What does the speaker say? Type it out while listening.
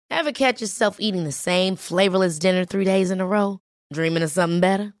Ever catch yourself eating the same flavorless dinner 3 days in a row? Dreaming of something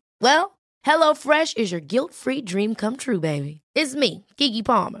better? Well, HelloFresh is your guilt-free dream come true, baby. It's me, Keke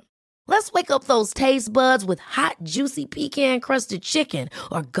Palmer. Let's wake up those taste buds with hot, juicy pecan-crusted chicken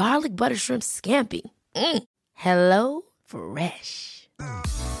or garlic butter shrimp scampi. Hello Fresh.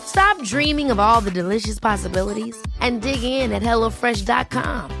 Stop dreaming of all the delicious possibilities and dig in at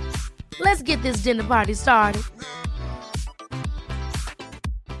HelloFresh.com. Let's get this dinner party started.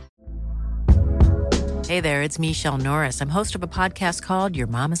 Hey there, it's Michelle Norris. I'm host of a podcast called Your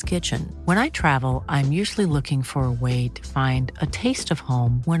Mama's Kitchen. When I travel, I'm usually looking for a way to find a taste of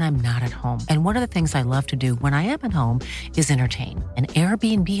home when I'm not at home. And one of the things I love to do when I am at home is entertain. And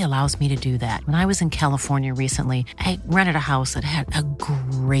Airbnb allows me to do that. When I was in California recently, I rented a house that had a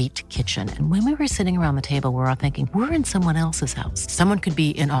great kitchen. And when we were sitting around the table, we were all thinking, we're in someone else's house. Someone could be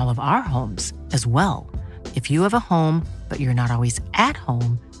in all of our homes as well. If you have a home, but you're not always at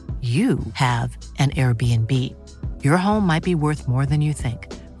home, you have an Airbnb. Your home might be worth more than you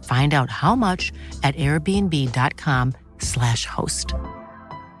think. Find out how much at airbnb.com/host.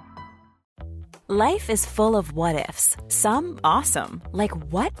 Life is full of what-ifs. Some awesome, like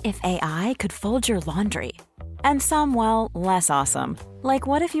what if AI could fold your laundry? And some, well, less awesome, like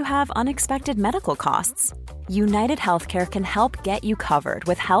what if you have unexpected medical costs? United Healthcare can help get you covered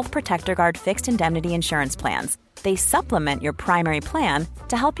with Health Protector Guard fixed indemnity insurance plans. They supplement your primary plan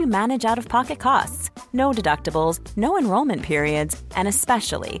to help you manage out-of-pocket costs. No deductibles, no enrollment periods, and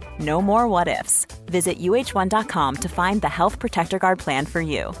especially no more what-ifs. Visit uh1.com to find the Health Protector Guard plan for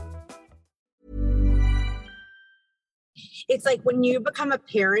you. It's like when you become a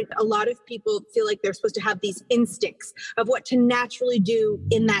parent, a lot of people feel like they're supposed to have these instincts of what to naturally do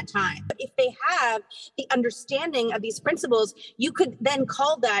in that time. But if they have the understanding of these principles, you could then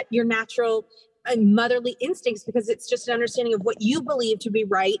call that your natural and motherly instincts, because it's just an understanding of what you believe to be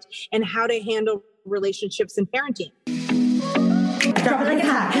right and how to handle relationships and parenting. Drop it like it's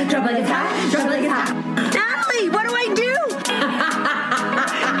hot, drop it like it's hot, drop it like it's hot. Natalie, what do I do?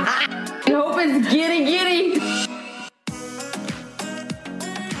 I hope it's giddy.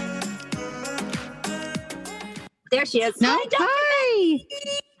 There she is. No, hi.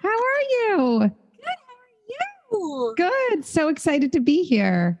 How are you? Good. How are you? Good. So excited to be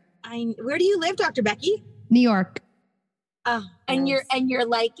here. Where do you live, Dr. Becky? New York. Oh, and you're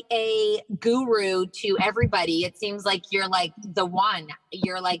like a guru to everybody. It seems like you're like the one.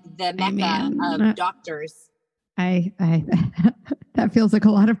 You're like the mecca of doctors. I that feels like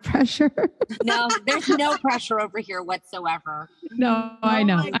a lot of pressure. No, there's no pressure over here whatsoever. No, I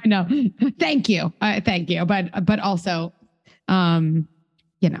know. Thank you. Thank you. But also,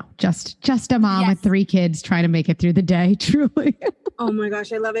 just a mom with 3 kids trying to make it through the day. Truly. Oh my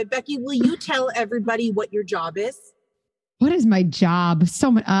gosh, I love it. Becky, will you tell everybody what your job is? What is my job?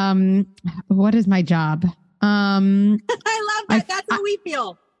 What is my job? I love that. That's how we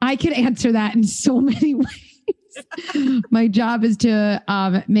feel. I could answer that in so many ways. My job is to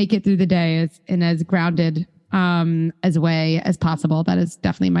make it through the day as grounded as way as possible. That is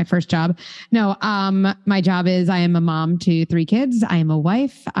definitely my first job. No, my job is I am a mom to 3 kids. I am a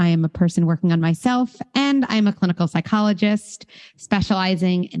wife. I am a person working on myself, and I'm a clinical psychologist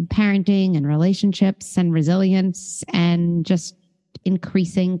specializing in parenting and relationships and resilience and just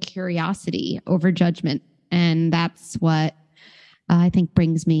increasing curiosity over judgment. And that's what I think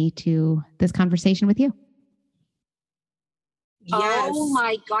brings me to this conversation with you. Yes. Oh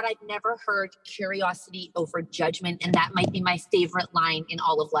my God, I've never heard curiosity over judgment. And that might be my favorite line in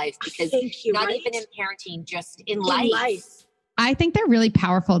all of life, because not even in parenting, just in life. I think they're really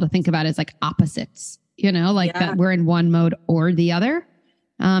powerful to think about as like opposites, that we're in one mode or the other.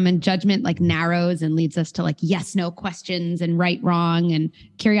 And judgment like narrows and leads us to like yes, no questions and right, wrong. And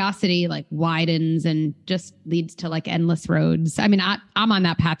curiosity like widens and just leads to like endless roads. I mean, I'm on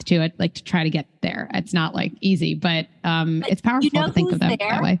that path too. I'd like to try to get there. It's not like easy, but it's powerful to think of them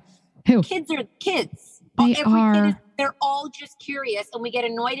that way. Who? Kids are kids. They are. They're all just curious, and we get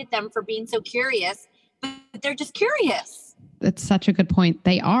annoyed at them for being so curious, but they're just curious. That's such a good point.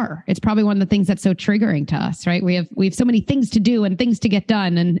 They are. It's probably one of the things that's so triggering to us, right? We have so many things to do and things to get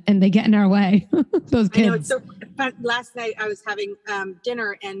done, and they get in our way. Those kids. I know, it's so fun. Last night I was having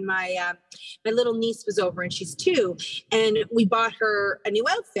dinner, and my little niece was over, and she's 2, and we bought her a new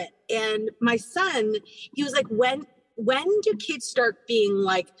outfit. And my son, he was like, when do kids start being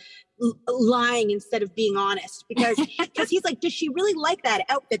like lying instead of being honest? Because he's like, does she really like that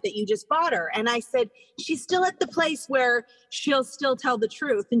outfit that you just bought her? And I said, she's still at the place where she'll still tell the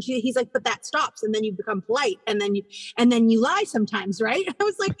truth. And he's like, but that stops, and then you become polite, and then you lie sometimes, right? I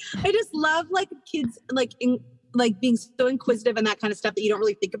was like, I just love like kids like like being so inquisitive and that kind of stuff that you don't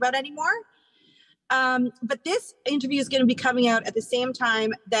really think about anymore. But this interview is going to be coming out at the same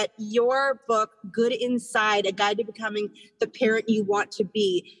time that your book, Good Inside, A Guide to Becoming the Parent You Want to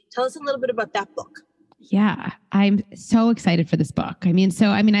Be. Tell us a little bit about that book. Yeah, I'm so excited for this book. I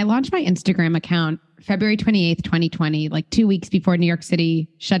launched my Instagram account February 28th, 2020, like 2 weeks before New York City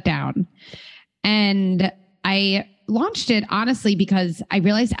shut down. And I launched it honestly because I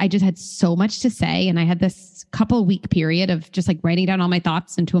realized I just had so much to say. And I had this couple week period of just like writing down all my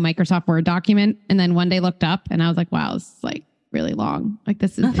thoughts into a Microsoft Word document. And then one day looked up and I was like, wow, this is like really long. Like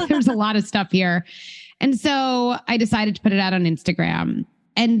there's a lot of stuff here. And so I decided to put it out on Instagram.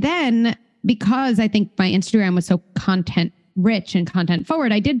 And then because I think my Instagram was so content rich and content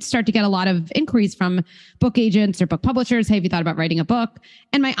forward, I did start to get a lot of inquiries from book agents or book publishers. Hey, have you thought about writing a book?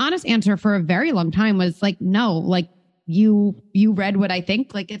 And my honest answer for a very long time was like, no, like you read what I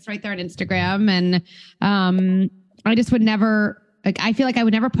think, like it's right there on Instagram. And I just would never, like, I feel like I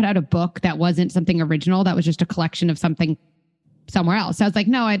would never put out a book that wasn't something original, that was just a collection of something somewhere else. So I was like,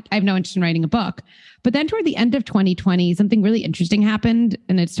 no, I have no interest in writing a book. But then toward the end of 2020, something really interesting happened.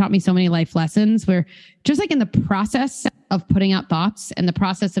 And it's taught me so many life lessons where just like in the process of putting out thoughts and the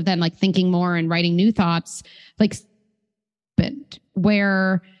process of then like thinking more and writing new thoughts, like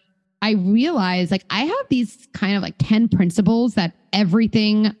where I realized like I have these kind of like 10 principles that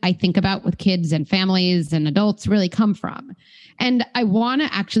everything I think about with kids and families and adults really come from. And I want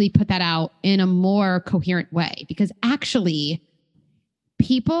to actually put that out in a more coherent way, because actually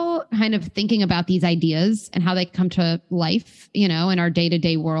people kind of thinking about these ideas and how they come to life, you know, in our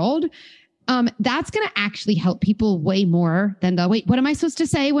day-to-day world, that's going to actually help people way more than wait, what am I supposed to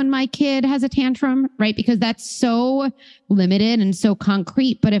say when my kid has a tantrum, right? Because that's so limited and so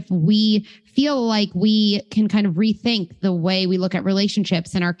concrete. But if we feel like we can kind of rethink the way we look at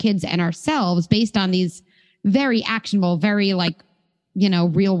relationships and our kids and ourselves based on these very actionable, very like, you know,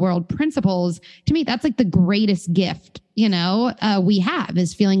 real world principles, to me, that's like the greatest gift, you know, we have,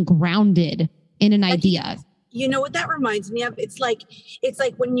 is feeling grounded in an idea. You know what that reminds me of? It's like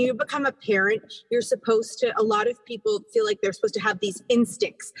when you become a parent, you're supposed to, a lot of people feel like they're supposed to have these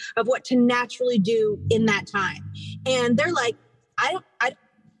instincts of what to naturally do in that time. And they're like, I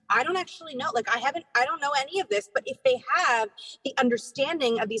don't actually know. Like I don't know any of this, but if they have the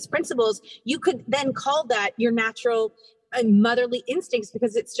understanding of these principles, you could then call that your natural and motherly instincts,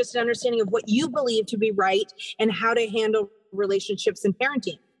 because it's just an understanding of what you believe to be right and how to handle relationships and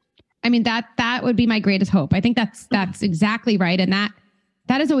parenting. I mean, that would be my greatest hope. I think that's exactly right. And that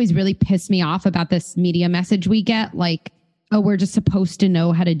has always really pissed me off about this media message we get. Like, oh, we're just supposed to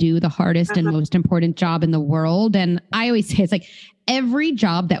know how to do the hardest and most important job in the world. And I always say it's like every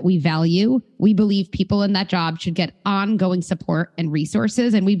job that we value, we believe people in that job should get ongoing support and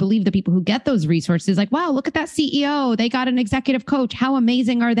resources. And we believe the people who get those resources, like, wow, look at that CEO. They got an executive coach. How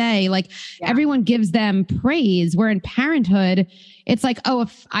amazing are they? Like everyone gives them praise. Where in parenthood, it's like, oh,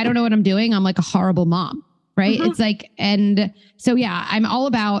 if I don't know what I'm doing, I'm like a horrible mom. Right. It's like, and so, yeah, I'm all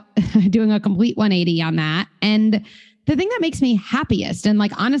about doing a complete 180 on that. And the thing that makes me happiest and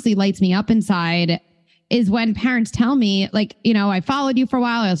like honestly lights me up inside is when parents tell me like, you know, I followed you for a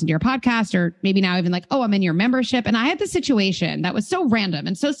while, I listened to your podcast, or maybe now even like, oh, I'm in your membership. And I had this situation that was so random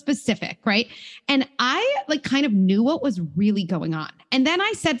and so specific. Right. And I like kind of knew what was really going on. And then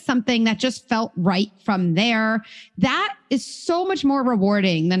I said something that just felt right from there. That is so much more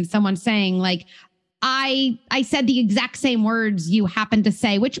rewarding than someone saying like, I said the exact same words you happened to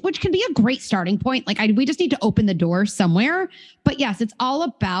say, which can be a great starting point. Like we just need to open the door somewhere. But yes, it's all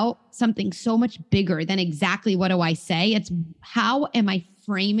about something so much bigger than exactly what do I say. It's how am I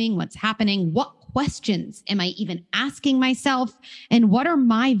framing what's happening? What questions am I even asking myself? And what are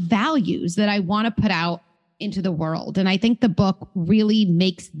my values that I want to put out into the world? And I think the book really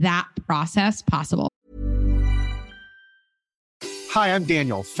makes that process possible. Hi, I'm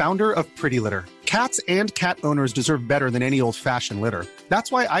Daniel, founder of Pretty Litter. Cats and cat owners deserve better than any old-fashioned litter. That's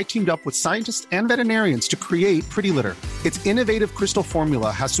why I teamed up with scientists and veterinarians to create Pretty Litter. Its innovative crystal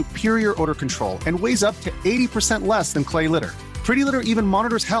formula has superior odor control and weighs up to 80% less than clay litter. Pretty Litter even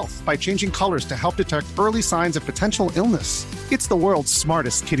monitors health by changing colors to help detect early signs of potential illness. It's the world's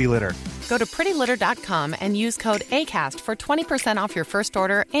smartest kitty litter. Go to prettylitter.com and use code ACAST for 20% off your first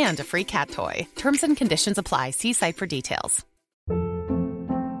order and a free cat toy. Terms and conditions apply. See site for details.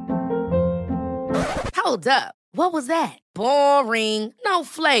 Hold up. What was that? Boring. No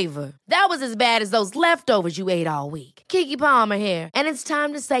flavor. That was as bad as those leftovers you ate all week. Keke Palmer here. And it's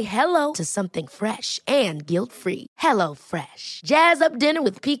time to say hello to something fresh and guilt-free. Hello Fresh. Jazz up dinner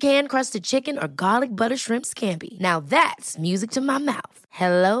with pecan-crusted chicken or garlic butter shrimp scampi. Now that's music to my mouth.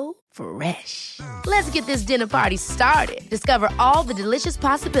 Hello Fresh. Let's get this dinner party started. Discover all the delicious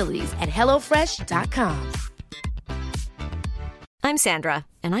possibilities at HelloFresh.com. I'm Sandra,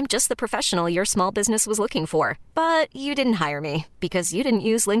 and I'm just the professional your small business was looking for. But you didn't hire me because you didn't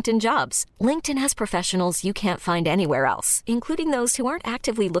use LinkedIn Jobs. LinkedIn has professionals you can't find anywhere else, including those who aren't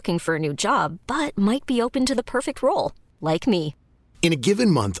actively looking for a new job, but might be open to the perfect role, like me. In a given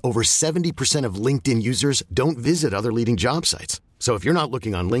month, over 70% of LinkedIn users don't visit other leading job sites. So if you're not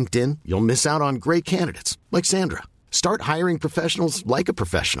looking on LinkedIn, you'll miss out on great candidates like Sandra. Start hiring professionals like a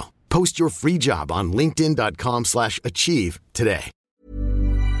professional. Post your free job on linkedin.com/achieve today.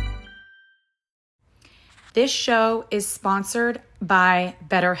 This show is sponsored by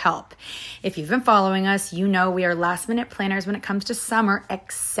BetterHelp. If you've been following us, you know we are last-minute planners when it comes to summer,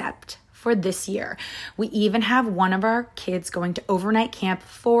 except for this year. We even have one of our kids going to overnight camp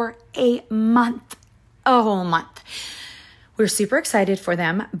for a whole month. We're super excited for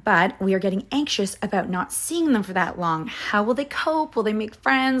them, but we are getting anxious about not seeing them for that long. How will they cope? Will they make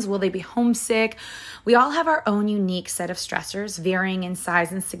friends? Will they be homesick? We all have our own unique set of stressors, varying in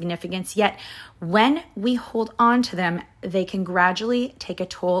size and significance, yet when we hold on to them, they can gradually take a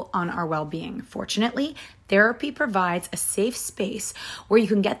toll on our well-being. Fortunately, therapy provides a safe space where you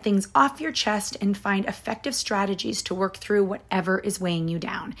can get things off your chest and find effective strategies to work through whatever is weighing you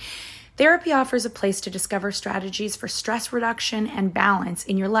down. Therapy offers a place to discover strategies for stress reduction and balance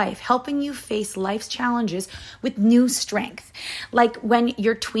in your life, helping you face life's challenges with new strength. Like when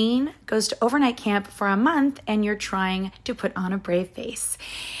your tween goes to overnight camp for a month and you're trying to put on a brave face.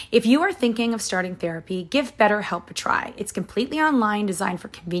 If you are thinking of starting therapy, give BetterHelp a try. It's completely online, designed for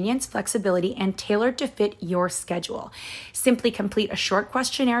convenience, flexibility, and tailored to fit your schedule. Simply complete a short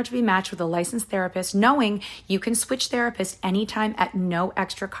questionnaire to be matched with a licensed therapist, knowing you can switch therapists anytime at no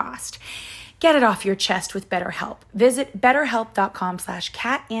extra cost. Get it off your chest with BetterHelp. Visit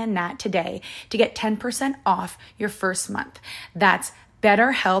betterhelp.com/catandnat today to get 10% off your first month. That's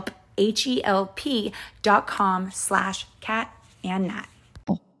BetterHelp, HELP.com/catandnat.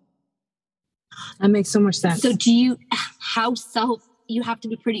 That makes so much sense. So you have to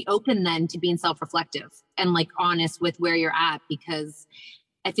be pretty open then to being self-reflective and like honest with where you're at, because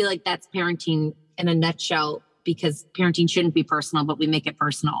I feel like that's parenting in a nutshell, because parenting shouldn't be personal, but we make it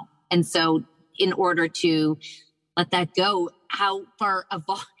personal. And so in order to let that go, how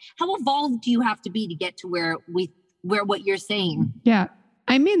evolved do you have to be to get to where what you're saying? Yeah.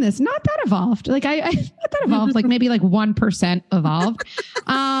 I mean this, not that evolved. Like I not that evolved, like maybe like 1% evolved.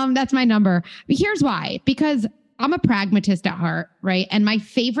 That's my number. But here's why, because I'm a pragmatist at heart, right? And my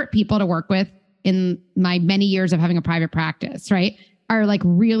favorite people to work with in my many years of having a private practice, right, are like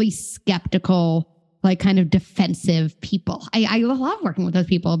really skeptical, like kind of defensive people. I love working with those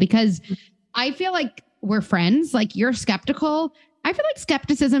people because I feel like we're friends. Like you're skeptical. I feel like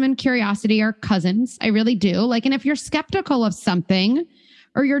skepticism and curiosity are cousins. I really do. Like, and if you're skeptical of something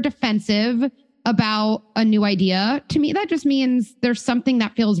or you're defensive about a new idea, to me, that just means there's something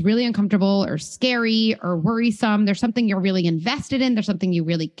that feels really uncomfortable or scary or worrisome. There's something you're really invested in. There's something you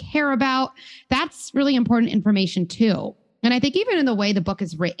really care about. That's really important information too. And I think even in the way the book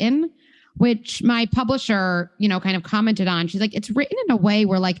is written, which my publisher, kind of commented on, she's like, it's written in a way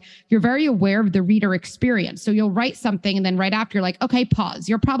where like, you're very aware of the reader experience. So you'll write something and then right after you're like, okay, pause.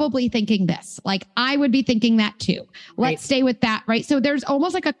 You're probably thinking this, like I would be thinking that too. Let's stay with that. Right. So there's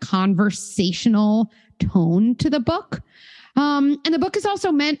almost like a conversational tone to the book. And the book is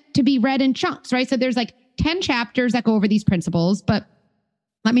also meant to be read in chunks, right? So there's like 10 chapters that go over these principles, but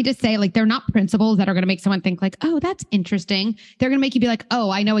let me just say, like, they're not principles that are going to make someone think like, oh, that's interesting. They're going to make you be like, oh,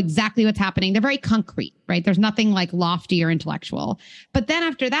 I know exactly what's happening. They're very concrete, right? There's nothing like lofty or intellectual. But then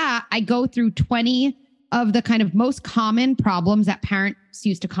after that, I go through 20 of the kind of most common problems that parents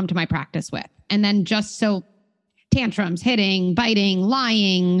used to come to my practice with. And then just so tantrums, hitting, biting,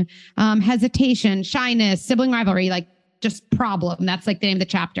 lying, hesitation, shyness, sibling rivalry, like just problem. That's like the name of the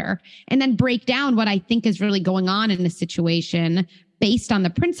chapter. And then break down what I think is really going on in the situation based on the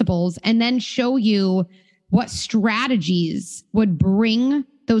principles, and then show you what strategies would bring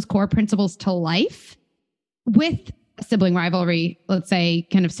those core principles to life with a sibling rivalry, let's say,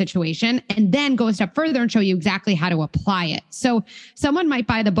 kind of situation, and then go a step further and show you exactly how to apply it. So someone might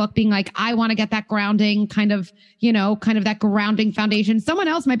buy the book being like, I want to get that grounding kind of that grounding foundation. Someone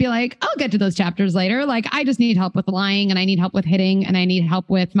else might be like, I'll get to those chapters later. Like, I just need help with lying and I need help with hitting and I need help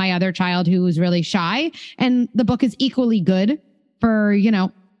with my other child who's really shy. And the book is equally good for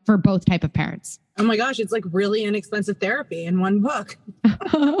both type of parents. Oh my gosh, it's like really inexpensive therapy in one book.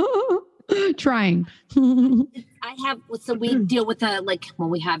 Trying. we deal with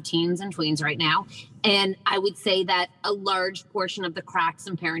we have teens and tweens right now. And I would say that a large portion of the cracks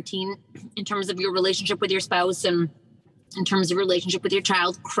in parenting, in terms of your relationship with your spouse and in terms of relationship with your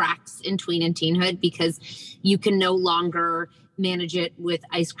child, cracks in tween and teenhood, because you can no longer manage it with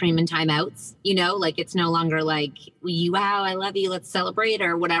ice cream and timeouts. It's no longer like, wow, I love you, let's celebrate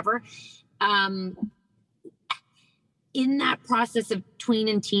or whatever. In that process of tween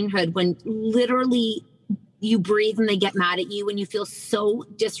and teenhood, when literally you breathe and they get mad at you and you feel so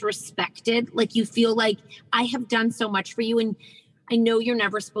disrespected, like you feel like I have done so much for you. And I know you're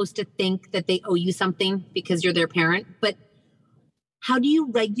never supposed to think that they owe you something because you're their parent, but how do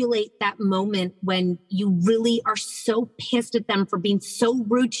you regulate that moment when you really are so pissed at them for being so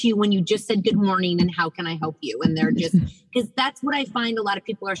rude to you when you just said good morning and how can I help you? And they're just, because that's what I find a lot of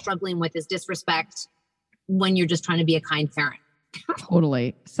people are struggling with is disrespect when you're just trying to be a kind parent.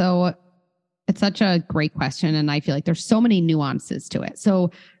 Totally. So it's such a great question. And I feel like there's so many nuances to it. So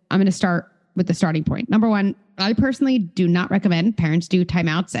I'm going to start with the starting point. Number one, I personally do not recommend parents do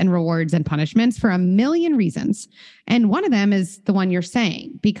timeouts and rewards and punishments for a million reasons. And one of them is the one you're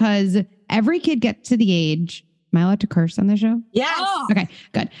saying, because every kid gets to the age, am I allowed to curse on the show? Yes. Oh. Okay,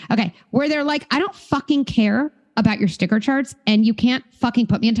 good. Okay. Where they're like, I don't fucking care about your sticker charts and you can't fucking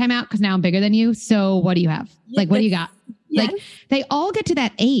put me in timeout because now I'm bigger than you. So what do you have? Like, what do you got? Yes. Like they all get to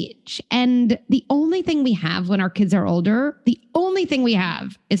that age. And the only thing we have when our kids are older, the only thing we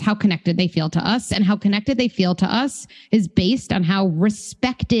have is how connected they feel to us. And how connected they feel to us is based on how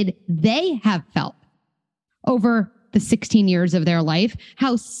respected they have felt over the 16 years of their life,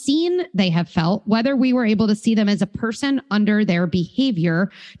 how seen they have felt, whether we were able to see them as a person under their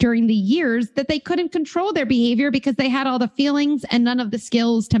behavior during the years that they couldn't control their behavior because they had all the feelings and none of the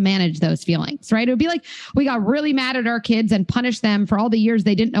skills to manage those feelings, right? It would be like we got really mad at our kids and punished them for all the years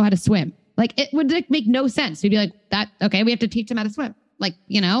they didn't know how to swim. Like it would make no sense. We'd be like, okay, we have to teach them how to swim.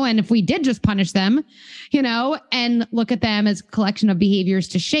 And if we did just punish them, and look at them as a collection of behaviors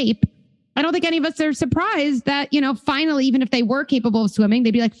to shape, I don't think any of us are surprised that, finally, even if they were capable of swimming,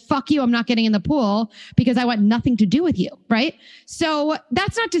 they'd be like, fuck you, I'm not getting in the pool because I want nothing to do with you. Right. So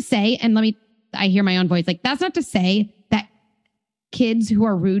that's not to say, and I hear my own voice, that's not to say that kids who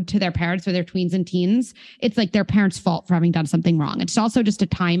are rude to their parents or their tweens and teens, it's like their parents' fault for having done something wrong. It's also just a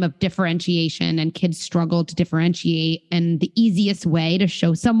time of differentiation and kids struggle to differentiate. And the easiest way to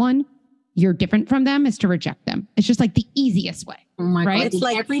show someone you're different from them is to reject them. It's just like the easiest way. Oh my right? God. It's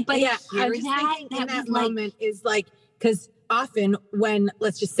like everybody I'm just thinking in that moment is like, because often when,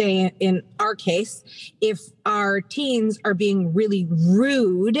 let's just say in our case, if our teens are being really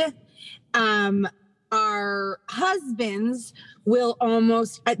rude, our husbands will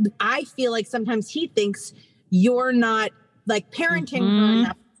almost, I feel like sometimes he thinks you're not like parenting her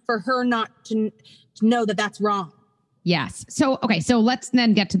enough for her not to know that that's wrong. Yes. So, okay. So let's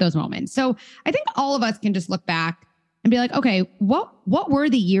then get to those moments. So I think all of us can just look back and be like, okay, what were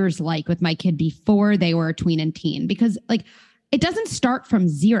the years like with my kid before they were a tween and teen? Because it doesn't start from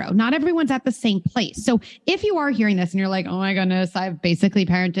zero. Not everyone's at the same place. So if you are hearing this and you're like, oh my goodness, I've basically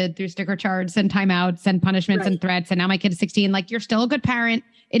parented through sticker charts and timeouts and punishments and threats. And now my kid is 16, you're still a good parent.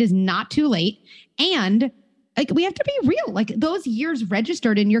 It is not too late. And we have to be real. Those years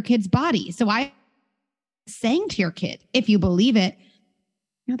registered in your kid's body. So I saying to your kid, if you believe it,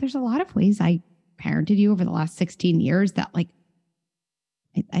 there's a lot of ways I parented you over the last 16 years that I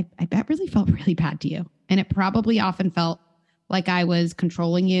bet really felt really bad to you. And it probably often felt like I was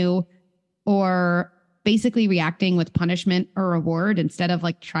controlling you or basically reacting with punishment or reward instead of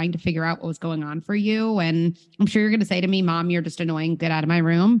trying to figure out what was going on for you. And I'm sure you're going to say to me, Mom, you're just annoying. Get out of my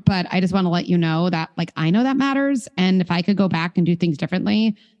room. But I just want to let you know that I know that matters. And if I could go back and do things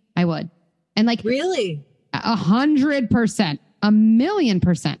differently, I would. And really 100%,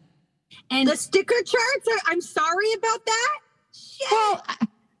 1,000,000%. And the sticker charts I'm sorry about that. Shit. Well,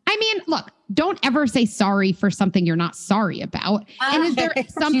 I mean, look, don't ever say sorry for something you're not sorry about. And is there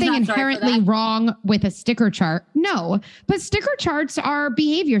something inherently wrong with a sticker chart? No, but sticker charts are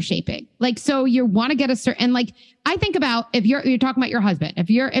behavior shaping. So you want to get a certain, I think about if you're talking about your husband, if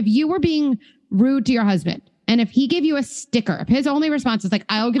you were being rude to your husband and if he gave you a sticker, if his only response is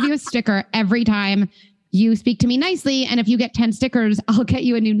I'll give you a sticker every time you speak to me nicely. And if you get 10 stickers, I'll get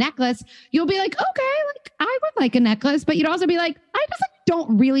you a new necklace. You'll be like, okay, I would like a necklace, but you'd also be like, I just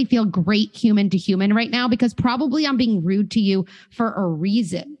don't really feel great human to human right now because probably I'm being rude to you for a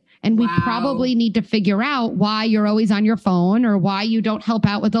reason. And we probably need to figure out why you're always on your phone or why you don't help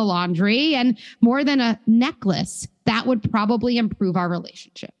out with the laundry. And more than a necklace, that would probably improve our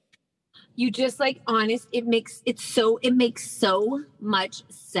relationship. You just like honest, it makes so much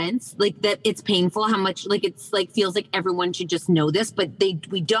sense. Like that it's painful how much like it's like feels like everyone should just know this, but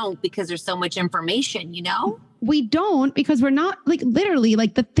we don't because there's so much information, you know? We don't because we're not like literally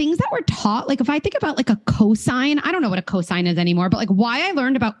like the things that we're taught. Like if I think about like a cosine, I don't know what a cosine is anymore, but like why I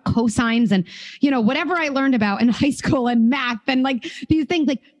learned about cosines and, you know, whatever I learned about in high school and math and like these things,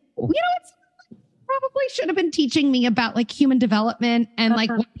 like, you know, it's probably should have been teaching me about like human development and like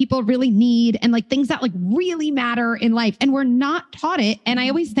what people really need and like things that like really matter in life. And we're not taught it. And I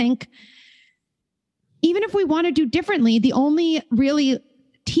always think, even if we want to do differently, the only really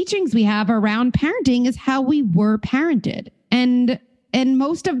teachings we have around parenting is how we were parented. And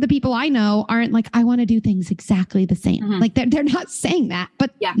most of the people I know aren't like, I want to do things exactly the same. Mm-hmm. Like they're not saying that,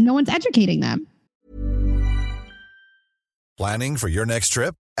 but no one's educating them. Planning for your next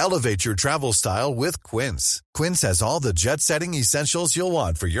trip? Elevate your travel style with Quince. Quince has all the jet-setting essentials you'll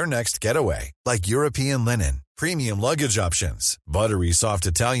want for your next getaway, like European linen, premium luggage options, buttery soft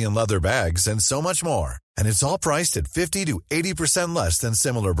Italian leather bags, and so much more. And it's all priced at 50 to 80% less than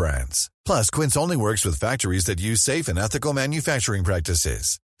similar brands. Plus, Quince only works with factories that use safe and ethical manufacturing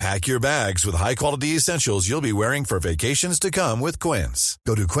practices. Pack your bags with high-quality essentials you'll be wearing for vacations to come with Quince.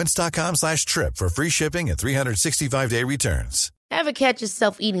 Go to quince.com/trip for free shipping and 365-day returns. Ever catch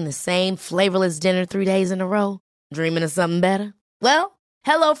yourself eating the same flavorless dinner 3 days in a row? Dreaming of something better? Well,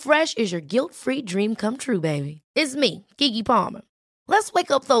 HelloFresh is your guilt-free dream come true, baby. It's me, Keke Palmer. Let's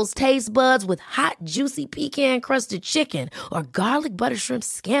wake up those taste buds with hot, juicy pecan-crusted chicken or garlic butter shrimp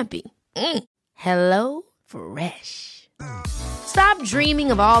scampi. HelloFresh. Stop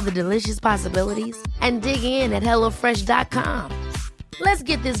dreaming of all the delicious possibilities and dig in at HelloFresh.com. Let's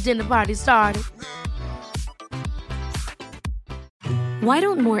get this dinner party started. Why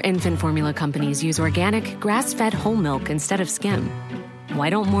don't more infant formula companies use organic, grass-fed whole milk instead of skim? Why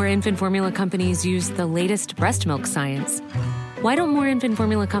don't more infant formula companies use the latest breast milk science? Why don't more infant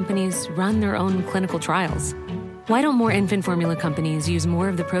formula companies run their own clinical trials? Why don't more infant formula companies use more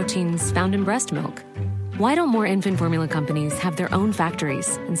of the proteins found in breast milk? Why don't more infant formula companies have their own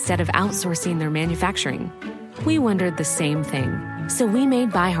factories instead of outsourcing their manufacturing? We wondered the same thing. So we made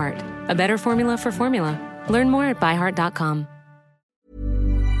ByHeart, a better formula for formula. Learn more at byheart.com.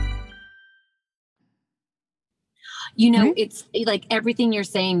 You know, it's like everything you're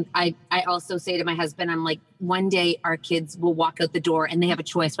saying. I also say to my husband, I'm like, one day our kids will walk out the door and they have a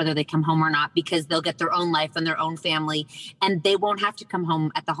choice whether they come home or not, because they'll get their own life and their own family and they won't have to come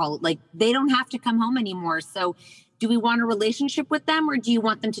home at the like they don't have to come home anymore. So do we want a relationship with them or do you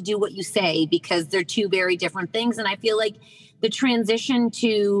want them to do what you say? Because they're two very different things. And I feel like the transition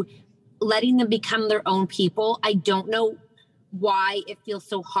to letting them become their own people, I don't know why it feels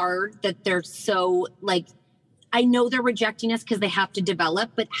so hard that they're so like, I know they're rejecting us because they have to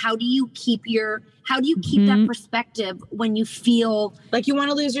develop, but how do you keep that perspective when you feel like you want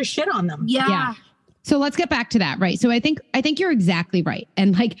to lose your shit on them? Yeah. So let's get back to that. Right. So I think you're exactly right.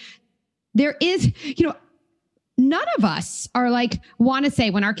 And like, there is, you know, none of us are like, want to say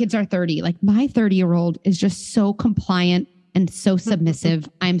when our kids are 30, like my 30-year-old is just so compliant and so submissive.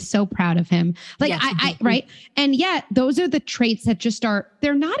 I'm so proud of him. Like yes. I right. And yet those are the traits that just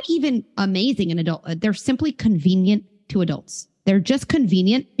they're not even amazing in adulthood. They're simply convenient to adults. They're just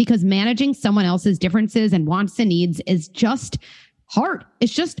convenient because managing someone else's differences and wants and needs is just hard.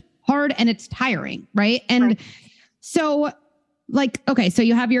 It's just hard and it's tiring. Right. And so like, okay, so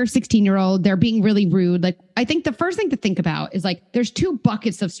you have your 16-year-old, they're being really rude. Like, I think the first thing to think about is like, there's two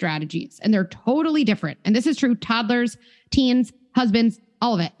buckets of strategies and they're totally different. And this is true, toddlers, teens, husbands,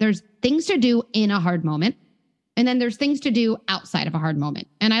 all of it. There's things to do in a hard moment. And then there's things to do outside of a hard moment.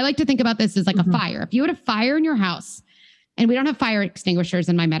 And I like to think about this as like a fire. If you had a fire in your house, and we don't have fire extinguishers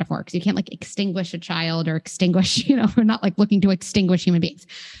in my metaphor, because you can't like extinguish a child or extinguish, you know, we're not like looking to extinguish human beings.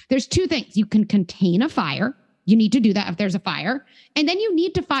 There's two things. You can contain a fire. You need to do that if there's a fire. And then you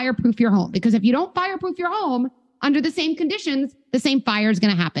need to fireproof your home, because if you don't fireproof your home under the same conditions, the same fire is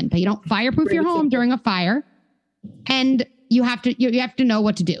going to happen. But you don't fireproof your home during a fire, and you have to know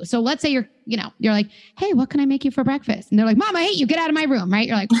what to do. So let's say you're like, hey, what can I make you for breakfast? And they're like, Mom, I hate you. Get out of my room. Right.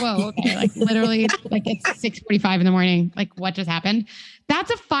 You're like, whoa, okay. Like literally like it's 6:45 in the morning. Like what just happened?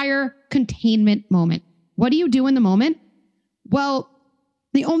 That's a fire containment moment. What do you do in the moment? Well,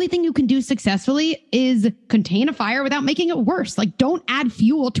 the only thing you can do successfully is contain a fire without making it worse. Like don't add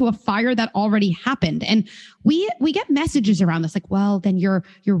fuel to a fire that already happened. And we get messages around this, like, well, then you're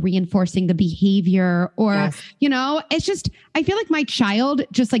reinforcing the behavior, or, yes. You know, it's just, I feel like my child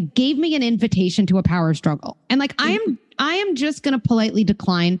just like gave me an invitation to a power struggle. And like, I'm I am just going to politely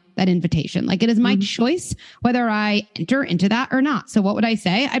decline that invitation. Like, it is my choice whether I enter into that or not. So what would I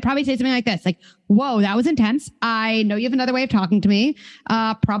say? I'd probably say something like this, like, whoa, that was intense. I know you have another way of talking to me.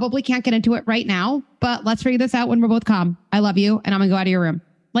 Probably can't get into it right now, but let's figure this out when we're both calm. I love you. And I'm gonna go out of your room.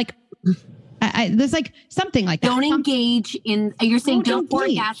 Like, there's like something like that. Don't engage in, you're saying don't pour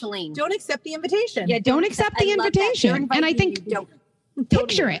gasoline. Don't accept the invitation. Yeah, don't accept the invitation. And I think,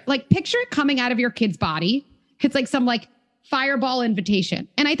 picture it coming out of your kid's body. It's like some like fireball invitation.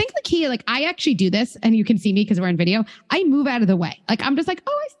 And I think the key, like, I actually do this, and you can see me because we're in video. I move out of the way. Like, I'm just like,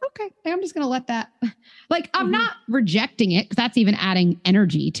 oh, okay. I'm just going to let that, like, I'm not rejecting it because that's even adding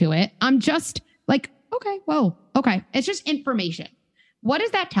energy to it. I'm just like, okay, whoa, okay. It's just information. What does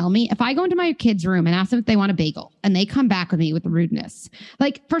that tell me? If I go into my kid's room and ask them if they want a bagel and they come back with me with rudeness,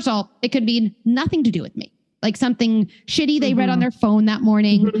 like, first of all, it could mean nothing to do with me. Like something shitty they read on their phone that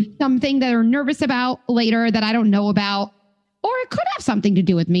morning, something that they're nervous about later that I don't know about, or it could have something to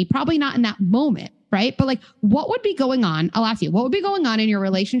do with me, probably not in that moment, right? But like, what would be going on? I'll ask you, what would be going on in your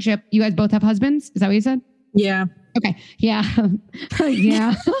relationship? You guys both have husbands? Is that what you said? Yeah. Okay. Yeah.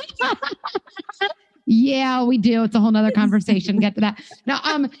 Yeah. Yeah, we do. It's a whole nother conversation. Get to that.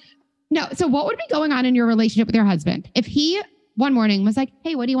 No. So what would be going on in your relationship with your husband if he one morning was like,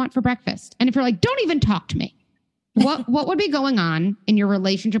 hey, what do you want for breakfast? And if you're like, don't even talk to me, what would be going on in your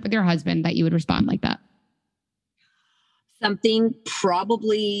relationship with your husband that you would respond like that? Something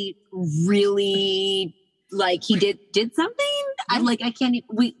probably really, like, he did something. I'm like, I can't.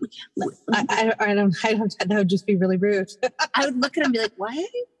 I don't. That would just be really rude. I would look at him and be like, what?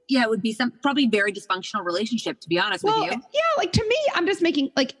 Yeah, it would be probably very dysfunctional relationship, to be honest with you. Yeah, like, to me, I'm just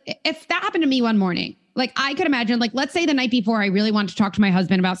making, like, if that happened to me one morning, like, I could imagine, like, let's say the night before I really wanted to talk to my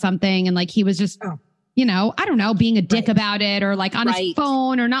husband about something, and like he was just, you know, I don't know, being a dick about it, or like on his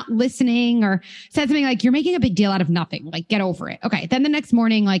phone, or not listening, or said something like, you're making a big deal out of nothing. Like, get over it. Okay. Then the next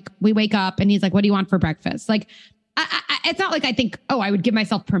morning, like, we wake up and he's like, what do you want for breakfast? Like, it's not like I think, I would give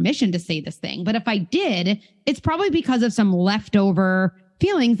myself permission to say this thing. But if I did, it's probably because of some leftover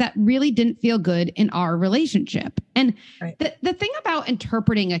feelings that really didn't feel good in our relationship. And the thing about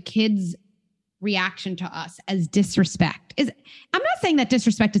interpreting a kid's reaction to us as disrespect is, I'm not saying that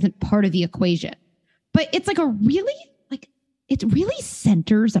disrespect isn't part of the equation, but it's like it really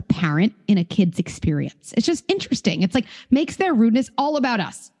centers a parent in a kid's experience. It's just interesting. It's like makes their rudeness all about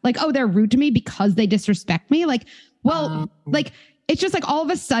us. Like, oh, they're rude to me because they disrespect me. Like, well, like, it's just like all of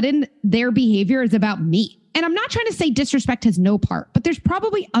a sudden their behavior is about me. And I'm not trying to say disrespect has no part, but there's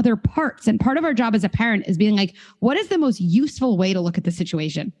probably other parts. And part of our job as a parent is being like, what is the most useful way to look at the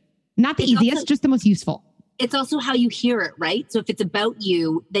situation? Not the easiest, just the most useful. It's also how you hear it, right? So if it's about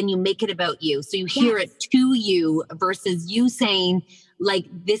you, then you make it about you. So you hear it to you versus you saying, like,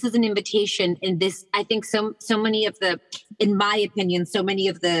 this is an invitation. And this, I think so many of the, in my opinion, so many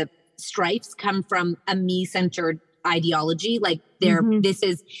of the strifes come from a me-centered ideology. Like they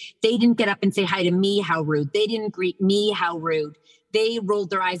didn't get up and say hi to me, how rude. They didn't greet me, how rude. They rolled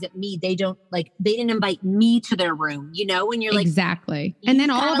their eyes at me. They didn't invite me to their room, you know, and you're like, exactly. And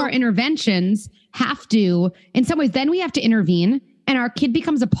then all of our interventions have to, in some ways, then we have to intervene, and our kid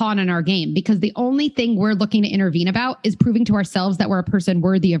becomes a pawn in our game because the only thing we're looking to intervene about is proving to ourselves that we're a person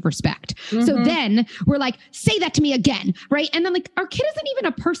worthy of respect. So then we're like, say that to me again. Right. And then like our kid isn't even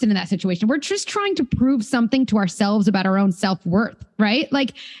a person in that situation. We're just trying to prove something to ourselves about our own self-worth. Right.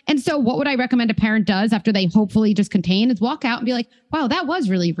 Like, and so what would I recommend a parent does after they hopefully just contain is walk out and be like, wow, that was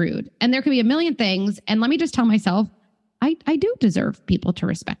really rude. And there could be a million things. And let me just tell myself, I do deserve people to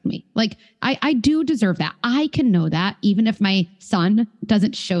respect me. Like I do deserve that. I can know that even if my son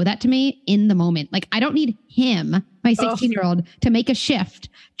doesn't show that to me in the moment. Like I don't need him, my 16-year-old, to make a shift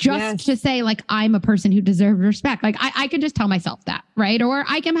just to say like, I'm a person who deserves respect. Like I can just tell myself that, right? Or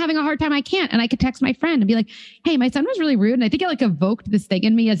I'm having a hard time. I can't. And I could text my friend and be like, hey, my son was really rude. And I think it like evoked this thing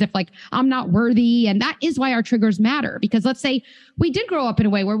in me as if like, I'm not worthy. And that is why our triggers matter. Because let's say we did grow up in a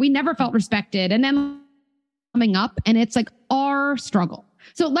way where we never felt respected. And then coming up and it's like our struggle.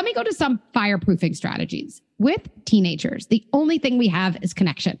 So let me go to some fireproofing strategies. With teenagers, the only thing we have is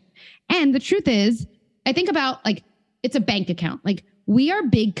connection. And the truth is, I think about like, it's a bank account. Like we are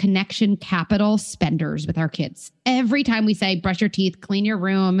big connection capital spenders with our kids. Every time we say, brush your teeth, clean your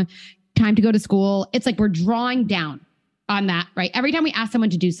room, time to go to school, it's like we're drawing down on that, right? Every time we ask someone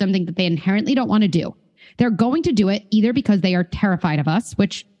to do something that they inherently don't want to do, they're going to do it either because they are terrified of us,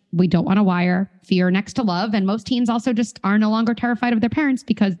 which we don't want to wire fear next to love. And most teens also just are no longer terrified of their parents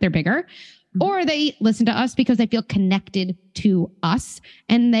because they're bigger, or they listen to us because they feel connected to us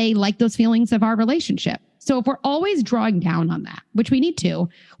and they like those feelings of our relationship. So if we're always drawing down on that, which we need to,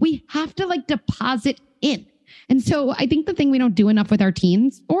 we have to like deposit in. And so I think the thing we don't do enough with our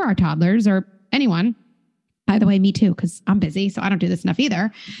teens or our toddlers or anyone, by the way, me too, because I'm busy, so I don't do this enough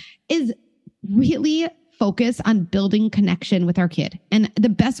either, is really focus on building connection with our kid. And the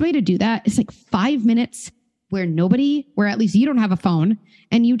best way to do that is like 5 minutes where at least you don't have a phone,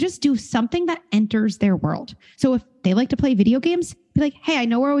 and you just do something that enters their world. So if they like to play video games, be like, hey, I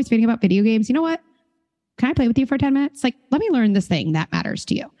know we're always reading about video games. You know what? Can I play with you for 10 minutes? Like, let me learn this thing that matters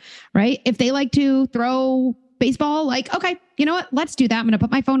to you, right? If they like to throw baseball, like, okay, you know what? Let's do that. I'm going to put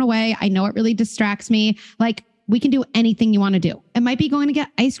my phone away. I know it really distracts me. Like, we can do anything you want to do. It might be going to get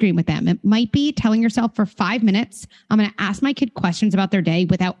ice cream with them. It might be telling yourself for 5 minutes, I'm going to ask my kid questions about their day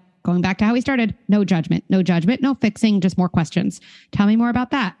without going back to how we started. No judgment, no fixing, just more questions. Tell me more about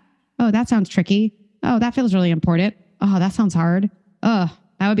that. Oh, that sounds tricky. Oh, that feels really important. Oh, that sounds hard. Oh,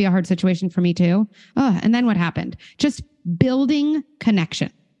 that would be a hard situation for me too. Oh, and then what happened? Just building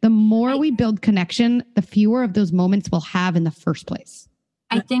connection. The more we build connection, the fewer of those moments we'll have in the first place.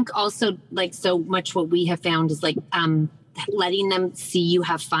 I think also like so much what we have found is like letting them see you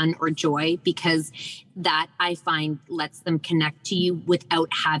have fun or joy, because that I find lets them connect to you without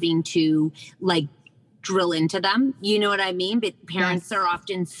having to like drill into them. You know what I mean? But parents are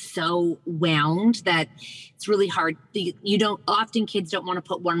often so wound that it's really hard. Kids don't want to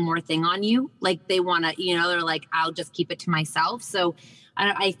put one more thing on you. Like they want to, they're like, I'll just keep it to myself. So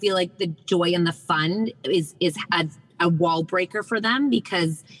I feel like the joy and the fun is a wall breaker for them,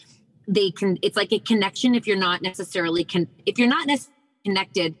 because it's like a connection. If you're not necessarily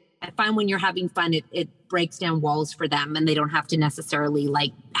connected, I find when you're having fun, it breaks down walls for them, and they don't have to necessarily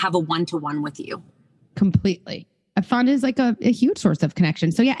like have a one-to-one with you. Completely. Fun is like a huge source of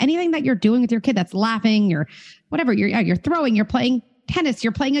connection. So yeah, anything that you're doing with your kid that's laughing or whatever, you're throwing, you're playing tennis,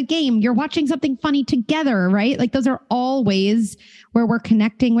 you're playing a game, you're watching something funny together, right? Like those are all ways where we're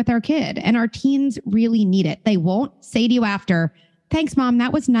connecting with our kid, and our teens really need it. They won't say to you after, thanks, Mom,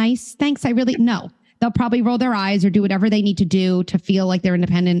 that was nice. Thanks. No, they'll probably roll their eyes or do whatever they need to do to feel like they're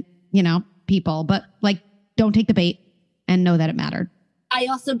independent, people, but like, don't take the bait and know that it mattered. I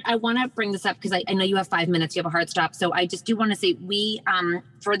want to bring this up because I know you have 5 minutes, you have a hard stop. So I just do want to say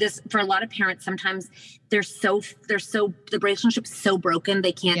for a lot of parents, sometimes the relationship's so broken,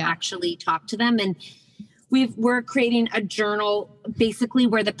 they can't actually talk to them. And we're creating a journal basically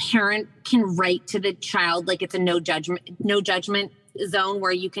where the parent can write to the child, like it's a no judgment zone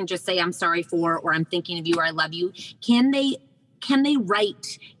where you can just say, I'm sorry for, or I'm thinking of you, or I love you. Can they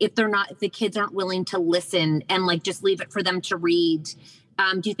write if the kids aren't willing to listen and like just leave it for them to read?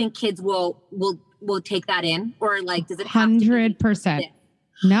 Do you think kids will take that in, or like, does it have 100%?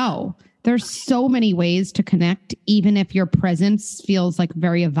 No, there's so many ways to connect, even if your presence feels like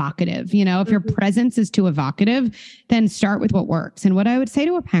very evocative. If your presence is too evocative, then start with what works. And what I would say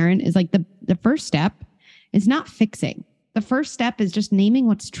to a parent is like the first step is not fixing. The first step is just naming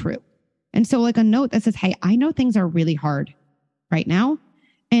what's true. And so like a note that says, hey, I know things are really hard right now.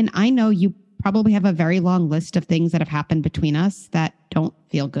 And I know you probably have a very long list of things that have happened between us that don't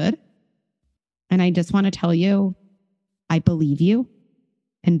feel good. And I just want to tell you, I believe you,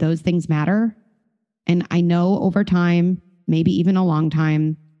 and those things matter. And I know over time, maybe even a long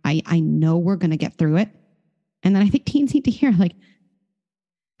time, I know we're going to get through it. And then I think teens need to hear like,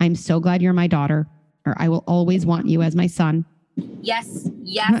 I'm so glad you're my daughter, or I will always want you as my son. Yes.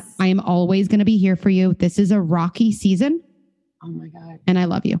 I am always going to be here for you. This is a rocky season. Oh my God. And I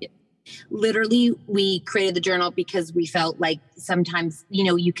love you. Literally, we created the journal because we felt like sometimes,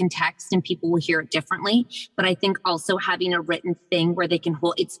 you can text and people will hear it differently. But I think also having a written thing where they can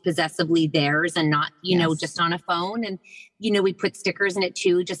hold it's possessively theirs and not, just on a phone. And, we put stickers in it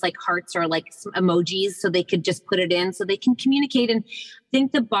too, just like hearts or like some emojis, so they could just put it in so they can communicate. And I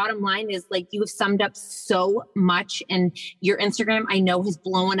think the bottom line is like, you have summed up so much, and your Instagram, I know, has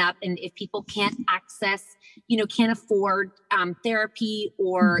blown up. And if people can't access, can't afford therapy,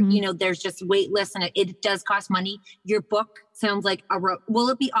 or, there's just wait lists and it does cost money. Your book sounds like will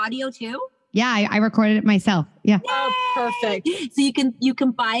it be audio too? Yeah, I recorded it myself. Yeah. Oh, perfect. So you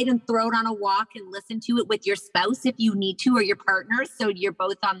can buy it and throw it on a walk and listen to it with your spouse if you need to, or your partner. So you're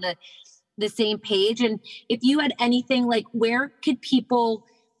both on the same page. And if you had anything like, where could people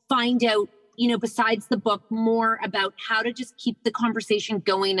find out, besides the book, more about how to just keep the conversation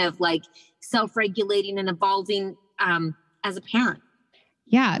going of like self-regulating and evolving as a parent?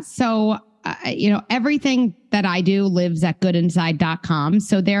 Yeah. So, everything that I do lives at goodinside.com.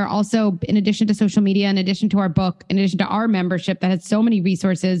 So there also, in addition to social media, in addition to our book, in addition to our membership that has so many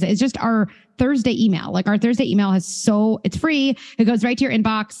resources, it's just our Thursday email. Like our Thursday email it's free. It goes right to your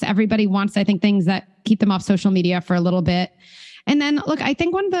inbox. Everybody wants, I think, things that keep them off social media for a little bit. And then look, I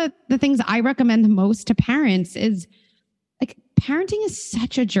think one of the things I recommend the most to parents is like parenting is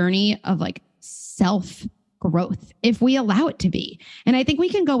such a journey of like self growth if we allow it to be. And I think we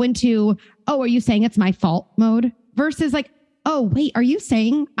can go into, oh, are you saying it's my fault mode versus like, oh, wait, are you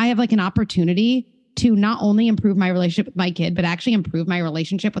saying I have like an opportunity to not only improve my relationship with my kid, but actually improve my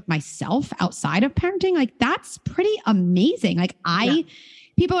relationship with myself outside of parenting? Like that's pretty amazing. Like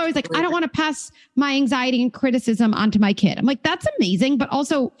people are always like, I don't want to pass my anxiety and criticism onto my kid. I'm like, that's amazing. But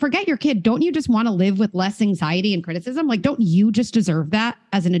also forget your kid. Don't you just want to live with less anxiety and criticism? Like, don't you just deserve that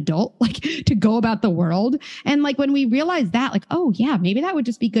as an adult, like to go about the world? And like, when we realize that, like, oh yeah, maybe that would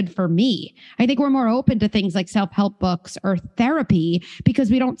just be good for me. I think we're more open to things like self-help books or therapy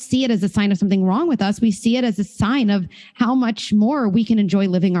because we don't see it as a sign of something wrong with us. We see it as a sign of how much more we can enjoy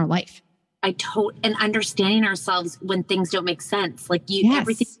living our life. And understanding ourselves when things don't make sense. Like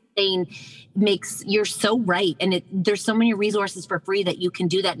everything you're saying you're so right. And there's so many resources for free that you can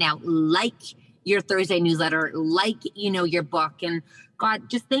do that now, like your Thursday newsletter, like, your book. And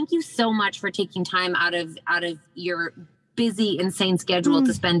God, just thank you so much for taking time out of your busy, insane schedule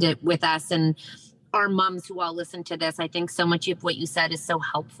to spend it with us and our moms who all listen to this. I think so much of what you said is so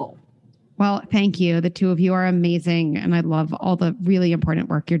helpful. Well, thank you. The two of you are amazing. And I love all the really important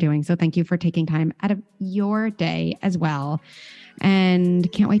work you're doing. So thank you for taking time out of your day as well.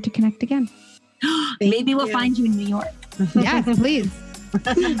 And can't wait to connect again. Maybe we'll find you in New York. Yes, please.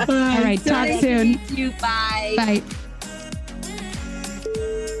 All right. Talk soon. Thank you. Bye. Bye.